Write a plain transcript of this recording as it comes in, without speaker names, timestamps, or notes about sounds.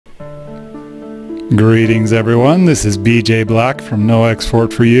Greetings everyone, this is BJ Black from No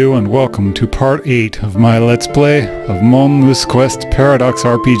Export for You, and welcome to part 8 of my Let's Play of Mon-musu Quest Paradox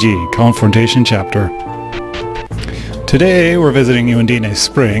RPG Confrontation Chapter. Today we're visiting Undine's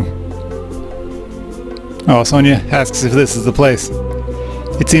spring. Oh, Sonia asks if this is the place.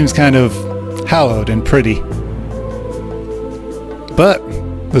 It seems kind of hallowed and pretty. But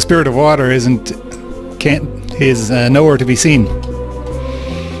the spirit of water is nowhere to be seen.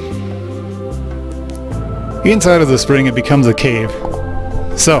 Inside of the spring it becomes a cave.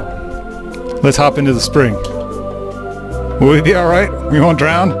 So, let's hop into the spring. Will we be alright? We won't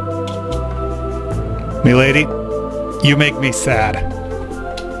drown? Milady, you make me sad.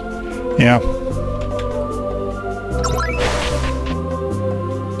 Yeah.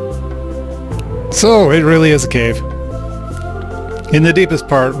 So, it really is a cave. In the deepest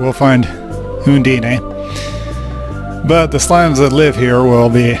part we'll find Undine. But the slimes that live here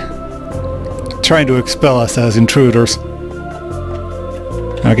will be trying to expel us as intruders.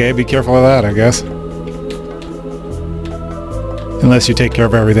 Okay, be careful of that, I guess. Unless you take care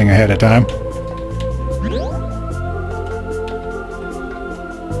of everything ahead of time.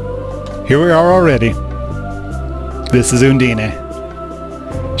 Here we are already. This is Undine.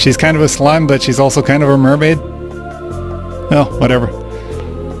 She's kind of a slime, but she's also kind of a mermaid. Well, whatever.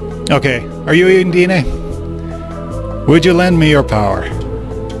 Okay, are you Undine? Would you lend me your power?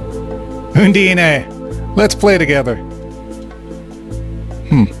 Undine, let's play together.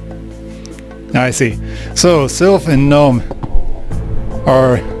 I see. So, Sylph and Gnome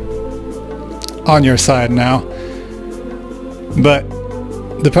are on your side now. But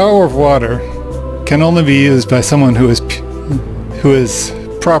the power of water can only be used by someone who is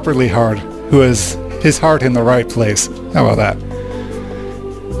properly hard, who has his heart in the right place. How about that?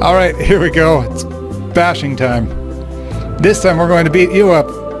 Alright, here we go. It's bashing time. This time we're going to beat you up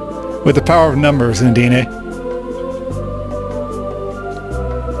with the power of numbers, Undine.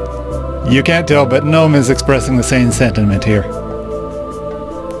 You can't tell, but Gnome is expressing the same sentiment here.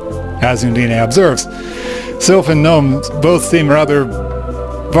 As Undine observes, Sylph and Gnome both seem rather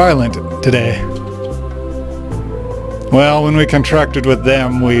violent today. Well, when we contracted with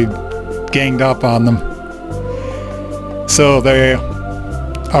them, we ganged up on them. So they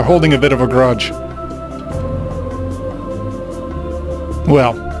are holding a bit of a grudge.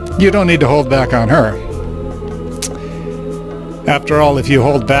 Well, you don't need to hold back on her. After all, if you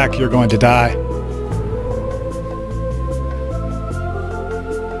hold back, you're going to die.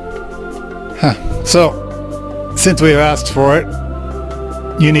 So, since we've asked for it,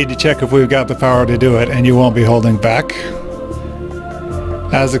 you need to check if we've got the power to do it, and you won't be holding back.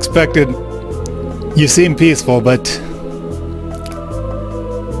 As expected, you seem peaceful, but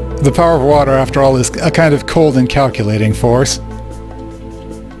the power of water, after all, is a kind of cold and calculating force.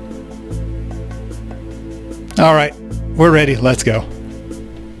 Alright, we're ready, let's go.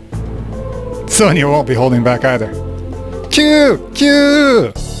 Sonia won't be holding back either. Q!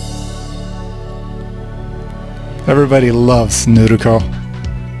 Q! Everybody loves Nuruko.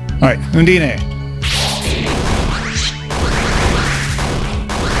 Alright, Undine.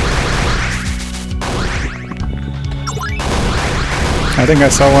 I think I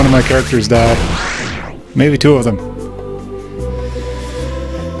saw one of my characters die. Maybe two of them.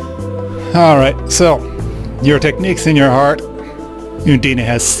 Alright, so your techniques in your heart, Undine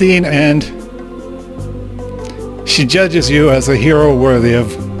has seen, and she judges you as a hero worthy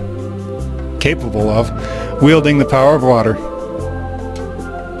of, capable of, wielding the power of water.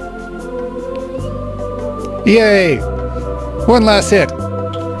 Yay! One last hit!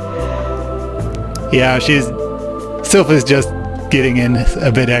 Yeah, Sylph is just getting in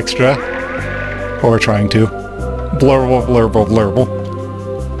a bit extra. Or trying to. Blurble, blurble, blurble.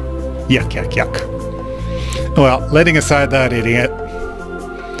 Yuck, yuck, yuck. Well, letting aside that idiot,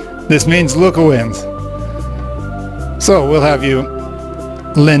 this means Luca wins. So, we'll have you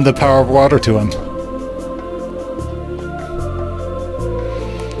lend the power of water to him.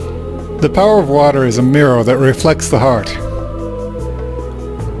 The power of water is a mirror that reflects the heart.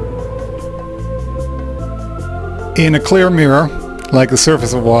 In a clear mirror, like the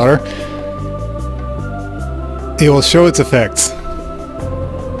surface of water, it will show its effects.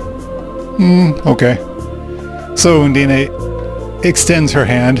 Okay. So Undine extends her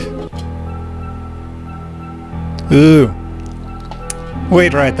hand. Ooh.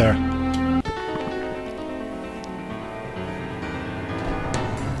 Wait right there.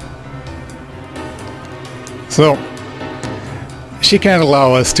 So, she can't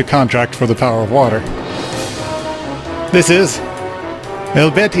allow us to contract for the power of water. This is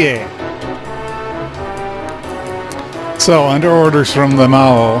El Betier. So, under orders from the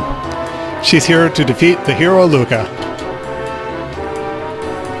Mao, She's here to defeat the hero Luca.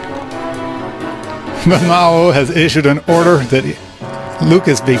 But Mao has issued an order that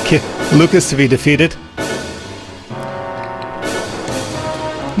Lucas to be defeated.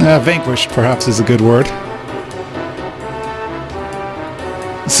 Vanquished, perhaps, is a good word.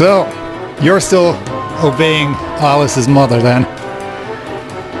 So, you're still obeying Alice's mother, then?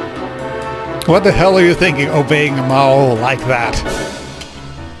 What the hell are you thinking, obeying a Mao like that?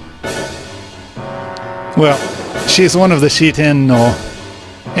 Well, she's one of the Shiten no,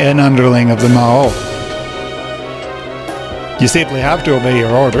 an underling of the Mao. You simply have to obey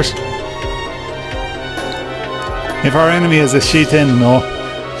your orders. If our enemy is a Shiten no,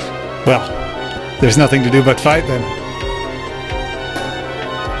 well, there's nothing to do but fight then.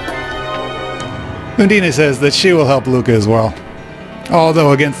 Undine says that she will help Luca as well.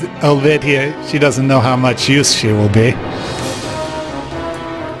 Although against Helvetia, she doesn't know how much use she will be.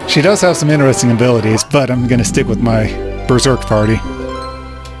 She does have some interesting abilities, but I'm gonna stick with my Berserk party.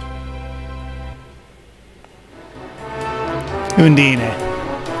 Undine.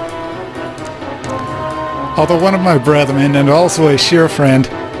 Although one of my brethren, and also a sheer friend,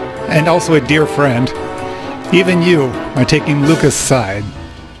 and also a dear friend, even you are taking Luca's side.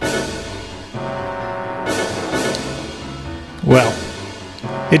 Well,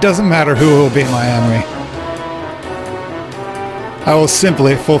 it doesn't matter who will be my enemy. I will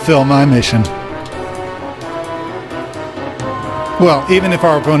simply fulfill my mission. Well, even if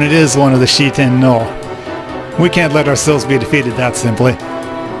our opponent is one of the Shiten no, we can't let ourselves be defeated that simply.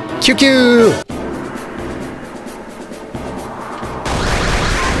 Q-Q!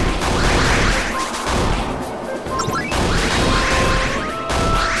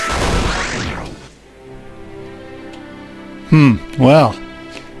 Well.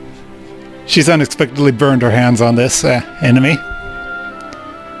 She's unexpectedly burned her hands on this enemy.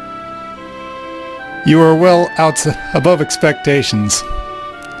 You are well above expectations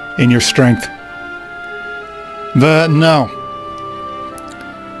in your strength. But no.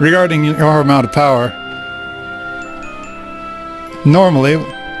 Regarding your amount of power, normally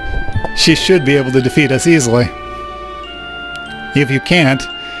she should be able to defeat us easily. If you can't,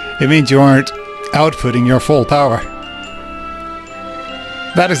 it means you aren't outputting your full power.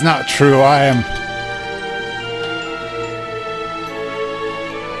 That is not true. I am...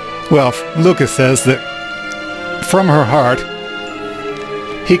 Well, Lucas says that from her heart,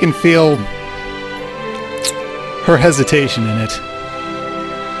 he can feel her hesitation in it.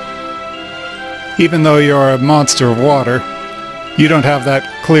 Even though you're a monster of water, you don't have that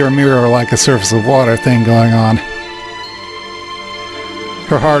clear mirror like a surface of water thing going on.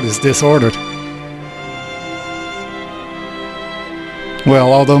 Her heart is disordered.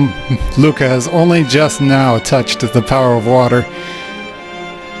 Well, although Luca has only just now touched the power of water,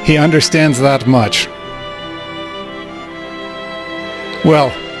 he understands that much. Well,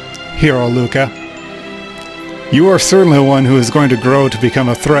 hero Luca, you are certainly one who is going to grow to become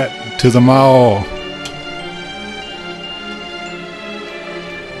a threat to the Mao.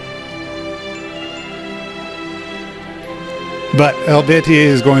 But Helvetia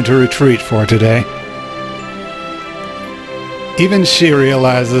is going to retreat for today. Even she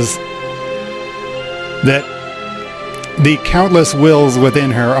realizes that the countless wills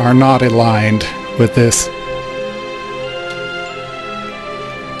within her are not aligned with this.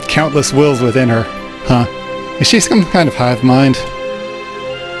 Countless wills within her, huh? Is she some kind of hive mind?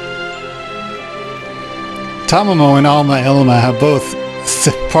 Tamamo and Alma Elma have both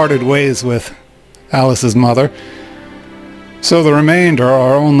parted ways with Alice's mother, so the remainder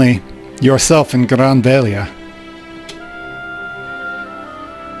are only yourself and Gran Belia.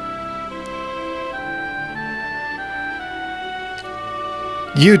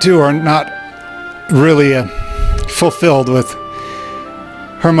 You two are not really fulfilled with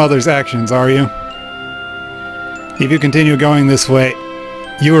her mother's actions, are you? If you continue going this way,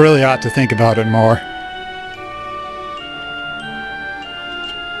 you really ought to think about it more.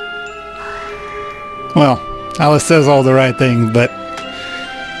 Well, Alice says all the right things, but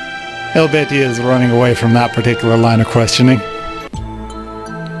Helvetia is running away from that particular line of questioning.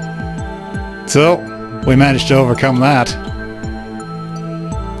 So, we managed to overcome that.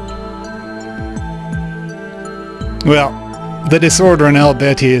 Well, the disorder in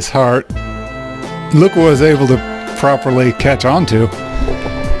Helvetia's heart, Luca was able to properly catch on to.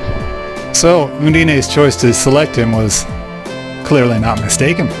 So, Undine's choice to select him was clearly not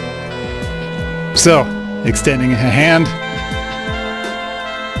mistaken. So, extending a hand.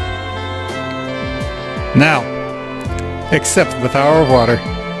 Now, accept the power of water.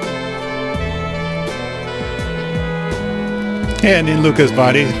 And in Luca's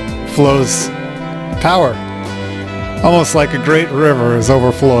body flows power. Almost like a great river is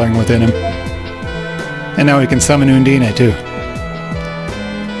overflowing within him. And now he can summon Undine too.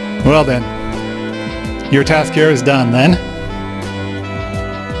 Well then, your task here is done then.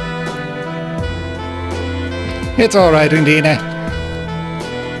 It's alright, Undine.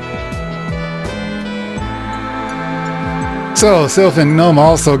 So, Sylph and Gnome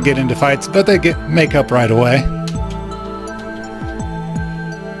also get into fights, but they make up right away.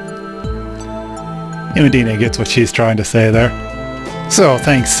 Undine gets what she's trying to say there. So,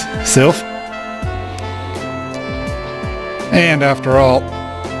 thanks, Sylph. And after all,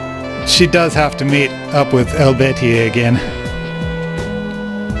 she does have to meet up with Elbetier again.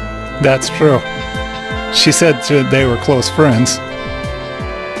 That's true. She said they were close friends.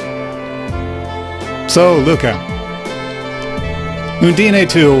 So, Luca, Undine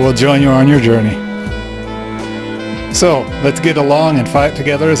too will join you on your journey. So, let's get along and fight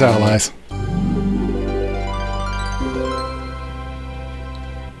together as allies.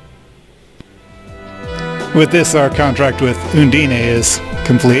 With this, our contract with Undine is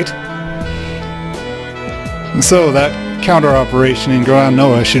complete. So that counter-operation in Grand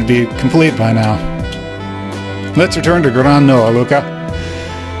Noah should be complete by now. Let's return to Grand Noah, Luca.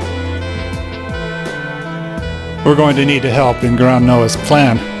 We're going to need help in Grand Noah's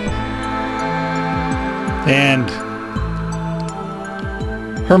plan. And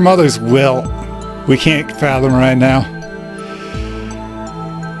her mother's will, we can't fathom right now.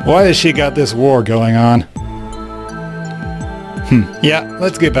 Why has she got this war going on? Yeah,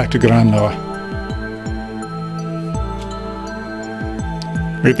 let's get back to Grand Noah.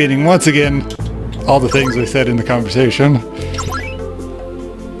 Repeating once again all the things we said in the conversation.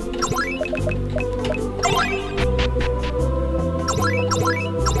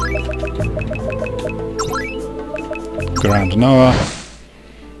 Grand Noah.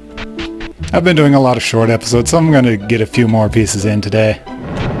 I've been doing a lot of short episodes, so I'm going to get a few more pieces in today.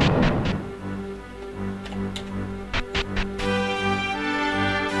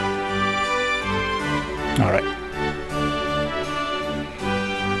 Alright.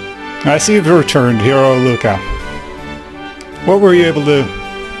 I see you've returned, Hero Luca. What were you able to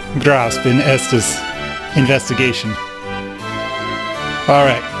grasp in Esta's investigation?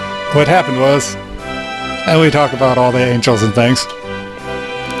 Alright. What happened was, and we talk about all the angels and things.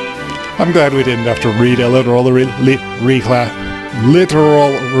 I'm glad we didn't have to read a literal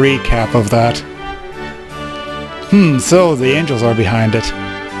recap of that. So the angels are behind it.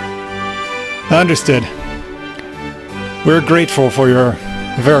 Understood. We're grateful for your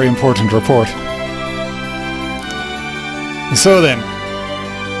very important report. So then,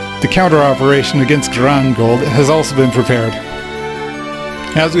 the counter-operation against Grand Gold has also been prepared.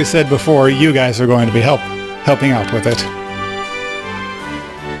 As we said before, you guys are going to be helping out with it.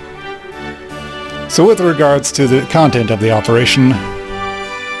 So with regards to the content of the operation,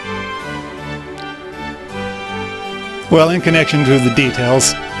 well, in connection to the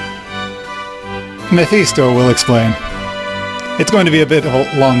details, Mephisto will explain. It's going to be a bit of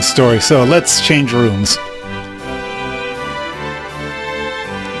a long story, so let's change rooms.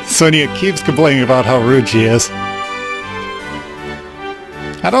 Sonia keeps complaining about how rude she is.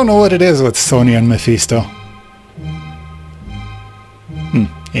 I don't know what it is with Sonia and Mephisto.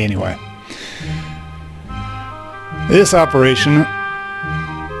 Anyway. This operation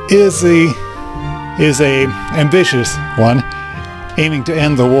is a ambitious one, aiming to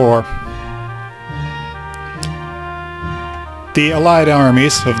end the war. The allied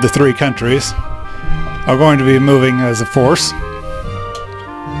armies of the three countries are going to be moving as a force.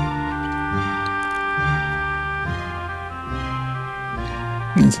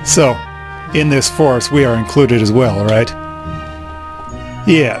 So, in this force we are included as well, right?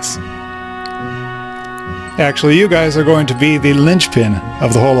 Yes. Actually, you guys are going to be the linchpin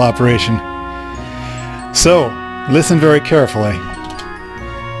of the whole operation. So, listen very carefully.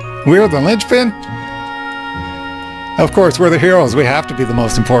 We're the linchpin? Of course, we're the heroes. We have to be the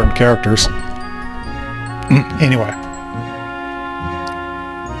most important characters. Anyway.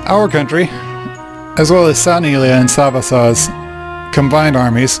 Our country, as well as Sanilia and Sabasa's combined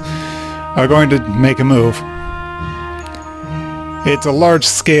armies, are going to make a move. It's a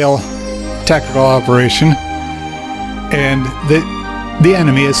large-scale tactical operation, and the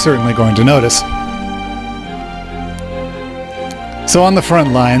enemy is certainly going to notice. So on the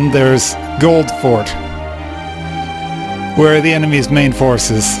front line, there's Gold Fort, where the enemy's main force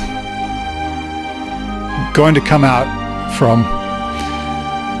is going to come out from,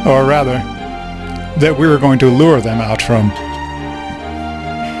 or rather, that we're going to lure them out from.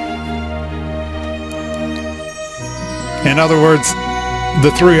 In other words,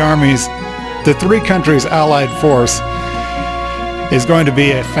 the three armies, the three countries' allied force is going to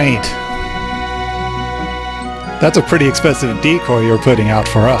be a feint. That's a pretty expensive decoy you're putting out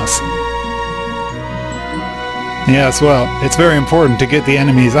for us. Yes, well, it's very important to get the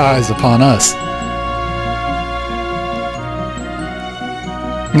enemy's eyes upon us.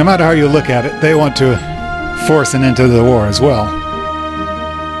 No matter how you look at it, they want to force an end to the war as well.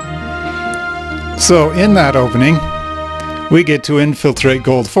 So, in that opening, we get to infiltrate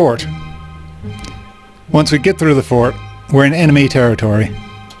Gold Fort. Once we get through the fort, we're in enemy territory.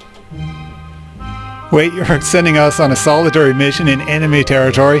 Wait, you're sending us on a solitary mission in enemy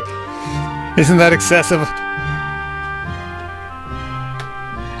territory? Isn't that excessive?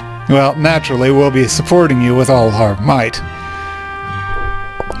 Well, naturally, we'll be supporting you with all our might.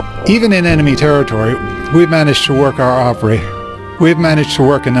 Even in enemy territory, we've managed to work a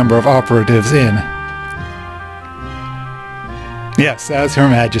number of operatives in. Yes, as Her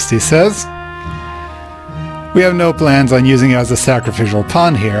Majesty says, we have no plans on using you as a sacrificial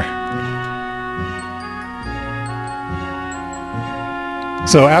pawn here.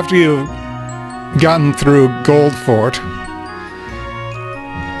 So after you've gotten through Gold Fort,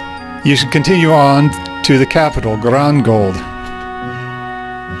 you should continue on to the capital, Grand Gold.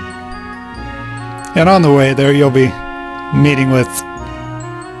 And on the way there, you'll be meeting with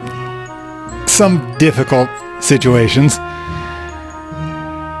some difficult situations.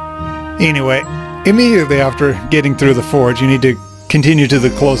 Anyway, immediately after getting through the fort, you need to continue to the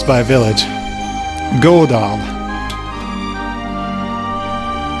close-by village, Godal.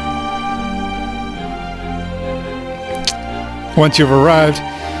 Once you've arrived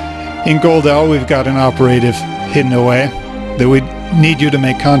in Goldal, we've got an operative hidden away that we need you to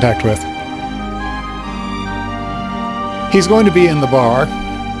make contact with. He's going to be in the bar,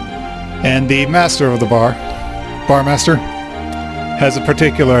 and the master of the bar, barmaster, has a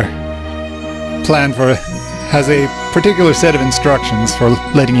particular set of instructions for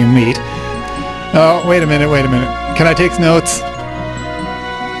letting you meet. Oh, wait a minute. Can I take notes?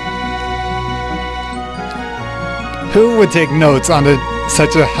 Who would take notes on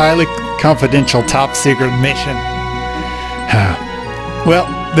such a highly confidential top-secret mission? Well,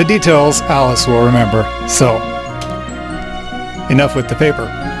 the details Alice will remember, so enough with the paper.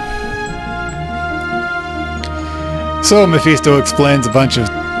 So Mephisto explains a bunch of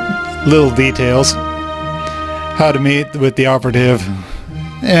little details, how to meet with the operative,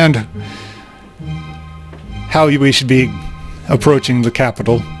 and how we should be approaching the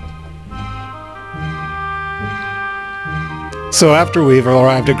capital. So after we've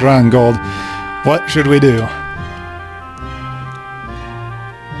arrived at Grand Gold, what should we do?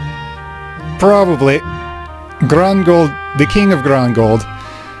 Probably, Grand Gold, the King of Grand Gold,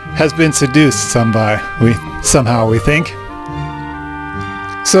 has been seduced somehow we think.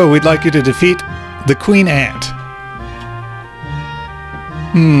 So we'd like you to defeat the Queen Ant.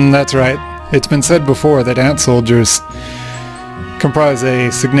 That's right. It's been said before that ant soldiers comprise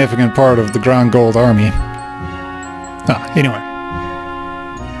a significant part of the Grand Gold army. Anyway.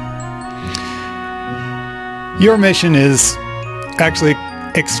 Your mission is actually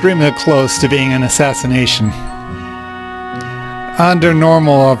extremely close to being an assassination. In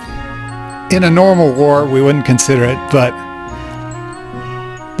a normal war, we wouldn't consider it, but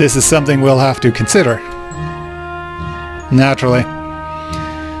this is something we'll have to consider. Naturally.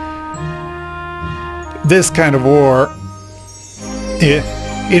 This kind of war,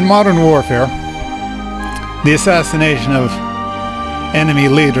 in modern warfare, the assassination of enemy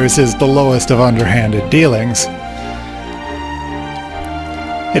leaders is the lowest of underhanded dealings.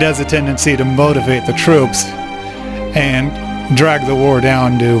 It has a tendency to motivate the troops and drag the war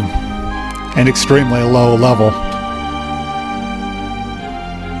down to an extremely low level.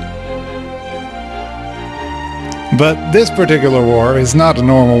 But this particular war is not a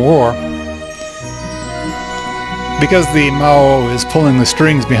normal war. Because the Mao is pulling the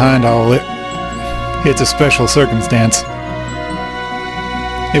strings behind all it, it's a special circumstance.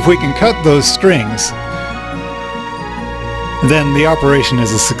 If we can cut those strings, then the operation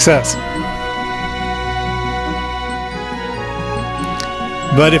is a success.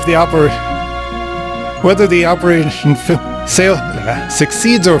 But if whether the operation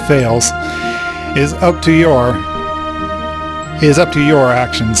succeeds or fails is up to your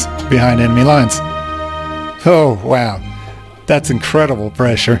actions behind enemy lines. Oh wow, that's incredible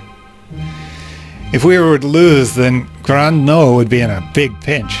pressure. If we were to lose, then Grand No would be in a big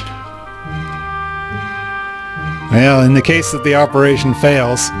pinch. Well, in the case that the operation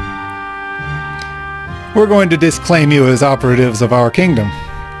fails, we're going to disclaim you as operatives of our kingdom.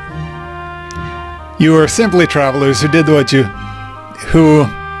 You are simply travelers who who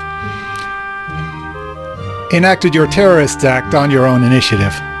enacted your terrorist act on your own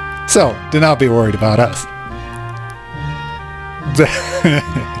initiative. So, do not be worried about us.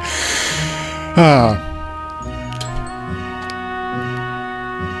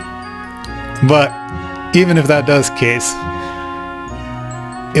 But even if that does case,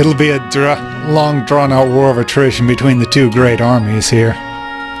 it'll be a long drawn-out war of attrition between the two great armies here.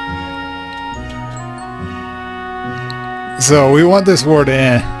 So we want this war to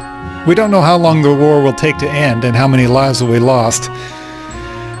end. We don't know how long the war will take to end and how many lives will be lost.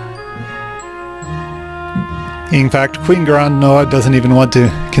 In fact, Queen Grand Noa doesn't even want to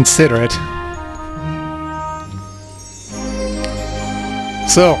consider it.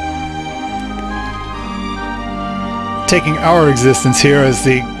 So, taking our existence here as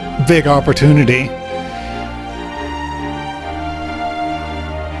the big opportunity.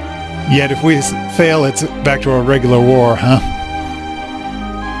 Yet if we fail, it's back to a regular war, huh?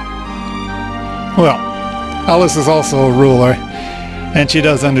 Well, Alice is also a ruler, and she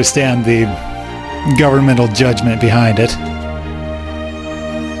does understand the governmental judgment behind it.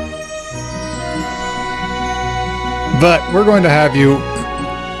 But we're going to have you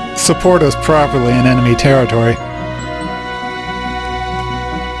support us properly in enemy territory.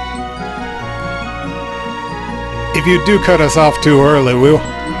 If you do cut us off too early,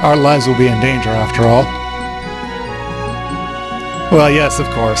 our lives will be in danger after all. Well, yes, of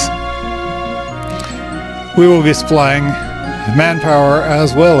course. We will be supplying manpower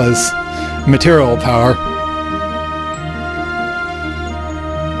as well as material power.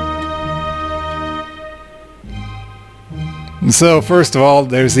 So, first of all,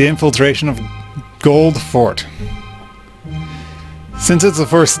 there's the infiltration of Gold Fort. Since it's the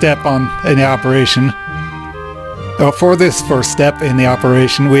first step in the operation, for this first step in the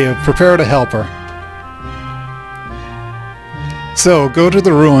operation, we have prepared a helper. So, go to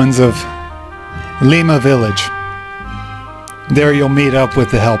the ruins of Lima village. There you'll meet up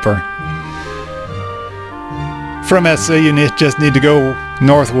with the helper. From Essa, you just need to go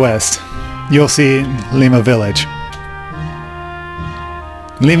northwest. You'll see Lima village.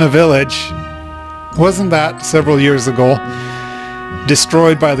 Lima village, wasn't that several years ago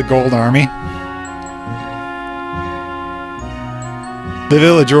destroyed by the Gold Army? The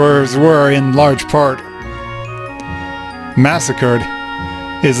villagers were in large part massacred,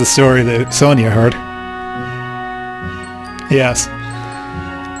 is the story that Sonia heard. Yes.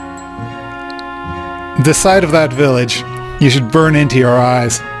 The sight of that village, you should burn into your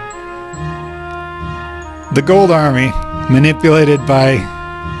eyes. The Gold Army, manipulated by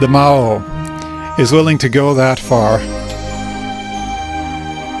the Mao, is willing to go that far.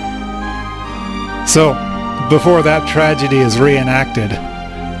 So, before that tragedy is reenacted,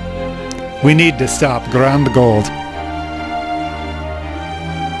 we need to stop Grand Gold.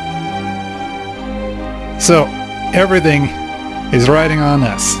 So, everything is riding on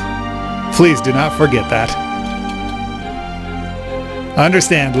us. Please do not forget that.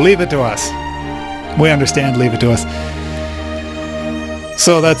 Understand, leave it to us. We understand, leave it to us.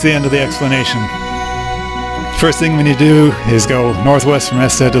 So that's the end of the explanation. First thing we need to do is go northwest from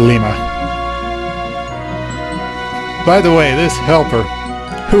Esta to Lima. By the way, this helper,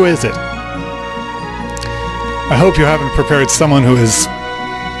 who is it? I hope you haven't prepared someone who is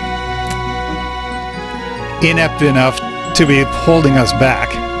inept enough to be holding us back.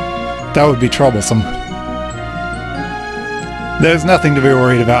 That would be troublesome. There's nothing to be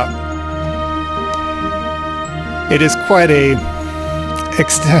worried about. It is quite a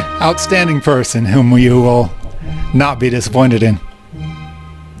outstanding person whom you will not be disappointed in.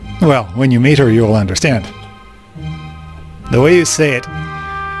 Well, when you meet her, you will understand. The way you say it,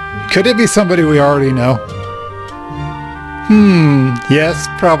 could it be somebody we already know? Yes,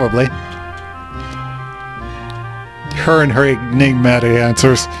 probably. Her and her enigmatic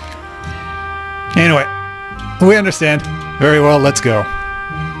answers. Anyway, we understand. Very well, let's go.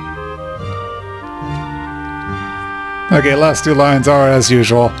 Okay, last two lines are as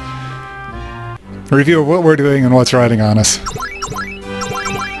usual. Review of what we're doing and what's riding on us.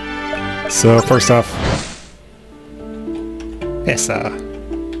 So, first off, Essa.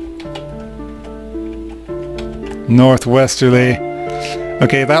 Northwesterly.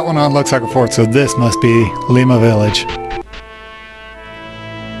 Okay, that one on looks like a fort, so this must be Lima village.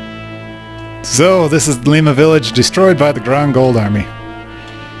 So, this is Lima village destroyed by the Grand Gold Army.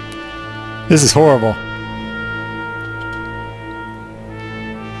 This is horrible.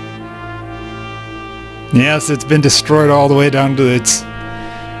 Yes, it's been destroyed all the way down to its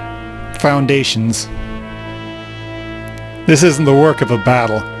foundations. This isn't the work of a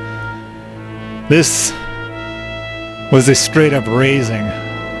battle. This was a straight up razing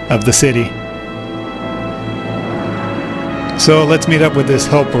of the city. So let's meet up with this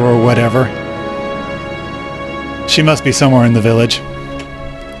helper or whatever. She must be somewhere in the village.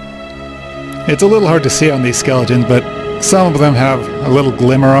 It's a little hard to see on these skeletons, but some of them have a little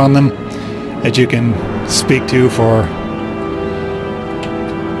glimmer on them that you can speak to for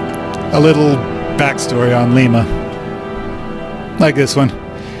a little backstory on Lima. Like this one.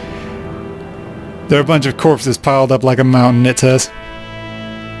 There are a bunch of corpses piled up like a mountain, it says.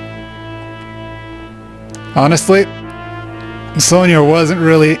 Honestly, Sonia wasn't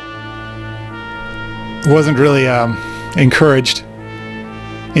really encouraged,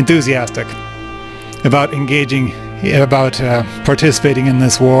 enthusiastic about participating in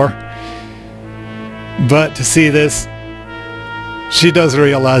this war. But to see this, she does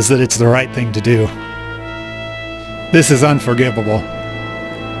realize that it's the right thing to do. This is unforgivable.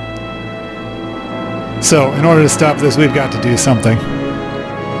 So, in order to stop this, we've got to do something.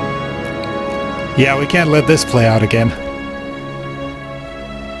 Yeah, we can't let this play out again.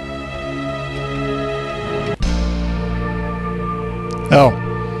 Oh.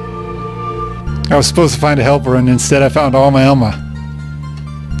 I was supposed to find a helper and instead I found Alma.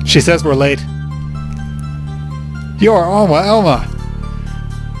 She says we're late. You're Alma.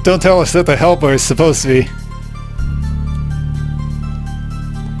 Don't tell us that the helper is supposed to be.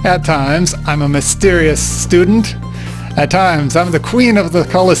 At times, I'm a mysterious student. At times, I'm the queen of the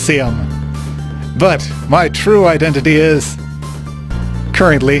Colosseum. But my true identity is,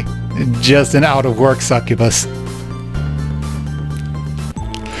 currently, just an out-of-work succubus.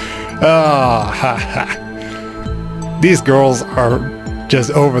 Ah, ha ha. These girls are just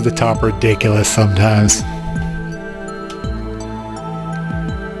over-the-top ridiculous sometimes.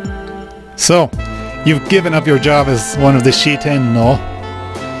 So, you've given up your job as one of the Shiten no,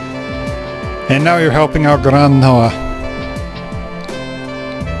 and now you're helping out Grand Noa.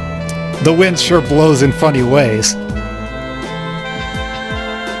 The wind sure blows in funny ways.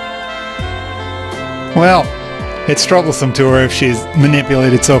 Well, it's troublesome to her if she's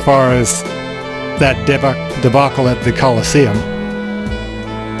manipulated so far as that debacle at the Colosseum.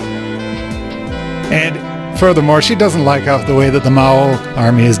 And furthermore, she doesn't like the way that the Mao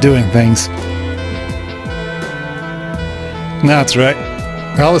army is doing things. That's right.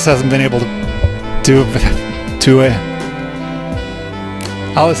 Alice hasn't been able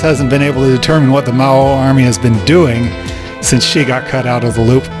Alice hasn't been able to determine what the Mao army has been doing since she got cut out of the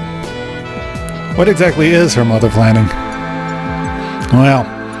loop. What exactly is her mother planning? Well,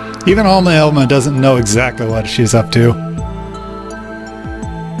 even Alma doesn't know exactly what she's up to.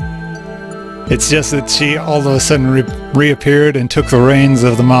 It's just that she all of a sudden reappeared and took the reins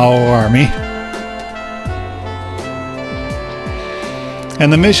of the Mao army.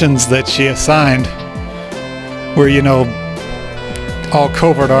 And the missions that she assigned were, you know, all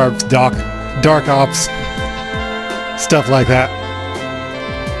covert ops, dark ops, stuff like that.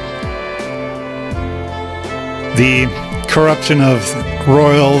 The corruption of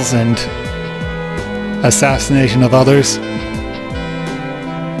royals and assassination of others.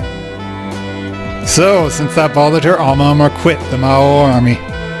 So, since that bothered her, Alma quit the Mao army.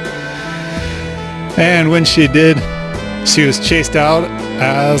 And when she did, she was chased out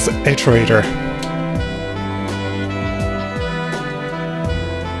as a traitor.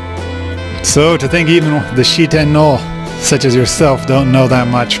 So, to think even the Shiten no, such as yourself, don't know that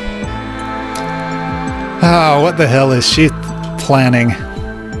much. Ah, what the hell is she planning?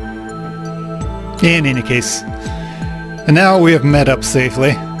 In any case, and now we have met up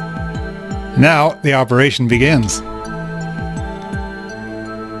safely. Now the operation begins.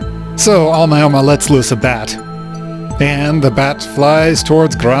 So Alma lets loose a bat, and the bat flies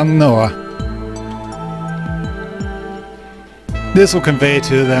towards Grand Noa. This will convey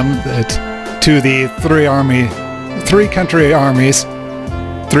to them that to the three countries'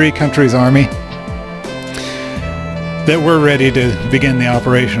 army, that we're ready to begin the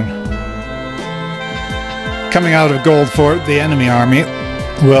operation. Coming out of Gold Fort, the enemy army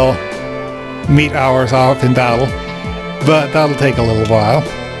will meet ours off in battle, but that'll take a little while.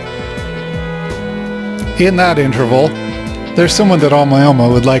 In that interval, there's someone that Alma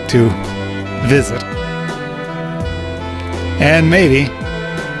would like to visit. And maybe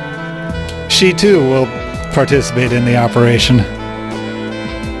she too will participate in the operation.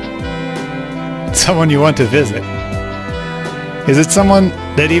 Someone you want to visit. Is it someone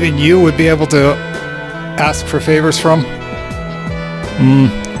that even you would be able to ask for favors from?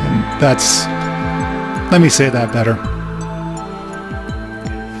 Let me say that better.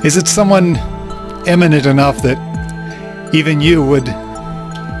 Is it someone eminent enough that even you would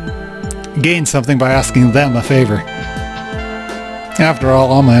gain something by asking them a favor? After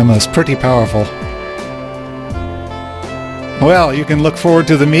all, Alma is pretty powerful. Well, you can look forward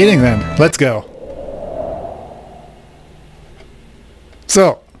to the meeting then. Let's go.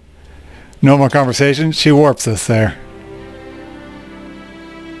 So, no more conversation. She warps us there.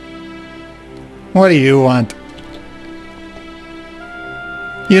 What do you want?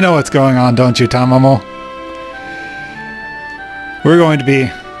 You know what's going on, don't you, Tamamo? We're going to be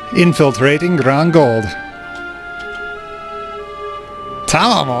infiltrating Grand Gold.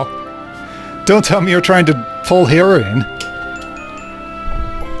 Tamamo? Don't tell me you're trying to pull heroin.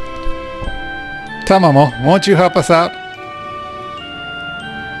 Tamamo, won't you help us out?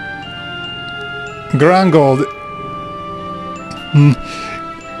 Grand Gold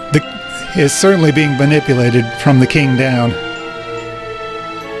is certainly being manipulated from the king down.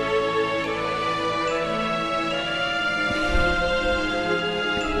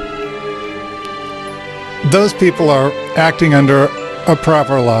 Those people are acting under a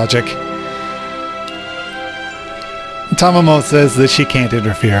proper logic. Tamamo says that she can't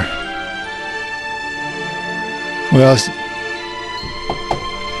interfere. Well,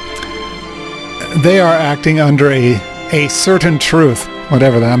 they are acting under a certain truth,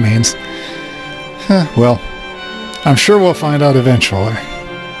 whatever that means. Well, I'm sure we'll find out eventually.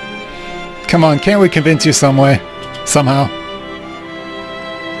 Come on, can't we convince you some way? Somehow?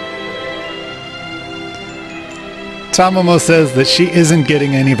 Tamamo says that she isn't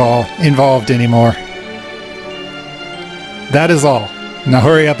getting involved anymore. That is all. Now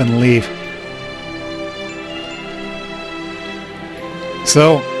hurry up and leave.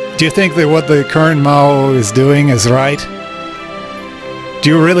 So, do you think that what the current Mao is doing is right? Do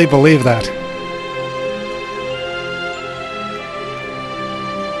you really believe that?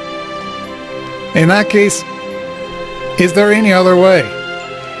 In that case, is there any other way?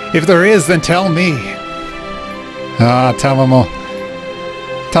 If there is, then tell me. Ah, Tamamo.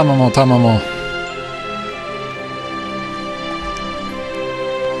 Tamamo, Tamamo.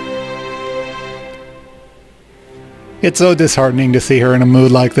 It's so disheartening to see her in a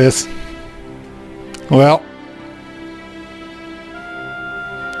mood like this. Well,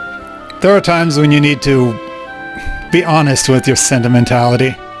 there are times when you need to be honest with your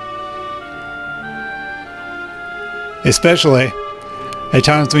sentimentality. Especially at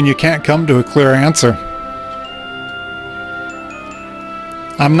times when you can't come to a clear answer.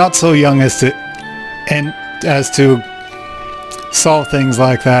 I'm not so young as to solve things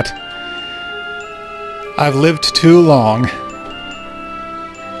like that. I've lived too long.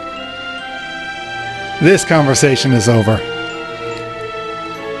 This conversation is over.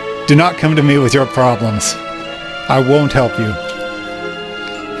 Do not come to me with your problems. I won't help you.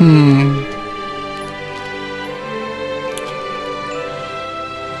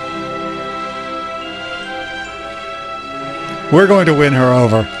 We're going to win her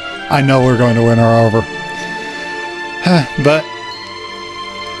over. I know we're going to win her over. But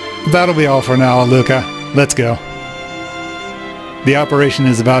that'll be all for now, Luca. Let's go. The operation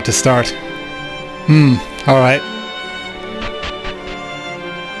is about to start. Alright.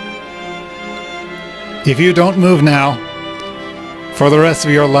 If you don't move now, for the rest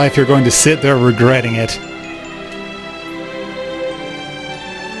of your life you're going to sit there regretting it.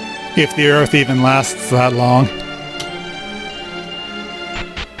 If the Earth even lasts that long.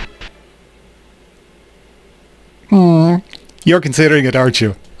 You're considering it, aren't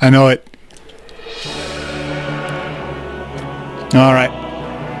you? I know it. Alright.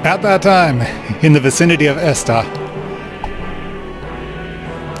 At that time, in the vicinity of Esta.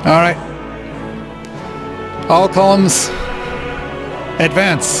 Alright. All columns,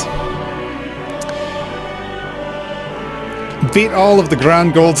 advance. Beat all of the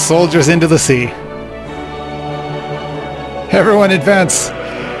Grand Gold soldiers into the sea. Everyone advance.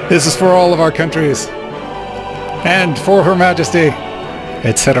 This is for all of our countries. And for Her Majesty,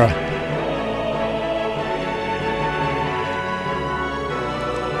 etc.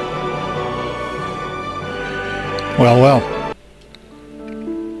 Well, well.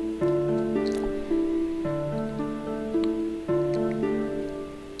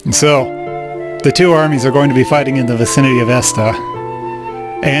 So, the two armies are going to be fighting in the vicinity of Esta,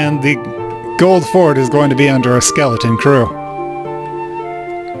 and the Gold Fort is going to be under a skeleton crew.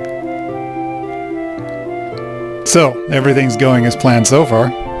 So, everything's going as planned so far.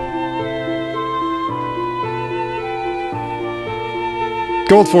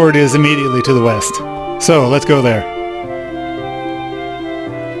 Gold Fort is immediately to the west, so let's go there.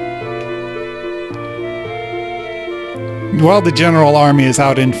 While the general army is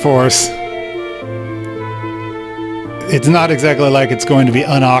out in force, it's not exactly like it's going to be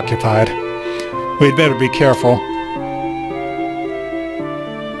unoccupied. We'd better be careful.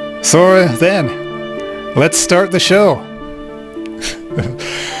 So then, let's start the show.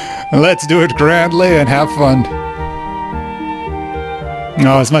 Let's do it grandly and have fun.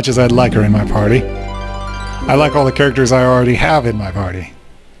 No, as much as I'd like her in my party, I like all the characters I already have in my party.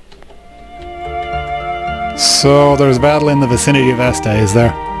 So there's a battle in the vicinity of Esta, is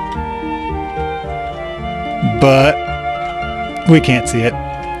there? But we can't see it.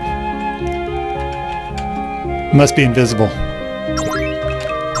 Must be invisible.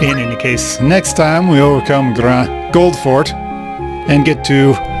 In any case, next time we overcome Gold Fort and get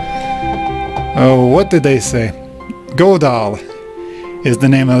to... oh, what did they say? Godal is the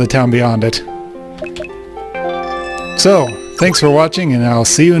name of the town beyond it. So, thanks for watching and I'll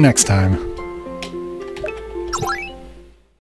see you next time.